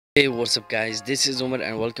Hey WhatsApp guys, this is Umar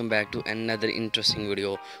and welcome back to another interesting video.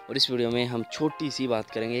 और इस video में हम छोटी सी बात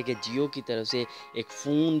करेंगे कि जियो की तरफ से एक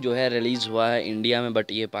फ़ोन जो है रिलीज़ हुआ है इंडिया में,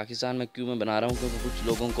 बट ये पाकिस्तान में क्यों मैं बना रहा हूँ, क्योंकि कुछ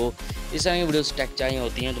लोगों को इस तरह की वीडियोस टेक चाहिए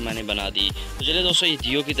होती हैं तो मैंने बना दी। तो चलिए दोस्तों, ये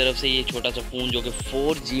जियो की तरफ से ये छोटा सा फ़ोन जो कि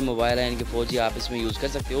 4G मोबाइल है, इनके 4G आप इसमें यूज़ कर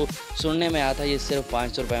सकते हो। सुनने में आया था ये सिर्फ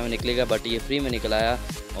 500 रुपये में निकलेगा, बट ये फ्री में निकल आया।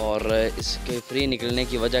 और इसके फ्री निकलने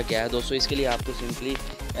की वजह क्या है दोस्तों, इसके लिए आपको सिंपली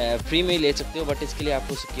फ्री में ही ले सकते हो, बट इसके लिए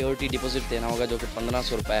आपको सिक्योरिटी डिपॉजिट देना होगा जो कि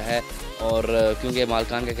 1500 रुपये है। और क्योंकि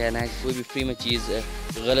मालकान का कहना है कि कोई भी फ्री में चीज़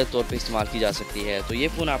गलत तौर पे इस्तेमाल की जा सकती है, तो ये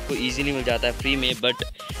फ़ोन आपको इजीली मिल जाता है फ्री में, बट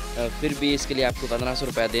फिर भी इसके लिए आपको 1500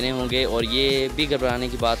 रुपये देने होंगे। और ये भी घबराने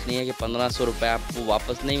की बात नहीं है कि 1500 रुपये आपको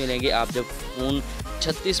वापस नहीं मिलेंगे। आप जब फ़ोन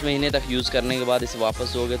 36 महीने तक यूज़ करने के बाद इसे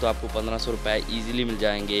वापस दोगे तो आपको 1500 रुपये ईज़िली मिल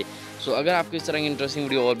जाएंगे। सो अगर आपको इस तरह की इंटरेस्टिंग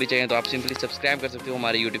वीडियो और भी चाहिए तो आप सिंपली सब्सक्राइब कर सकते हो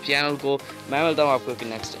हमारे यूट्यूब चैनल को। मैं मिलता हूँ आपको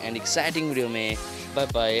नेक्स्ट एंड एक्साइटिंग वीडियो में। Bye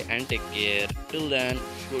bye and take care, till then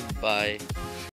good bye.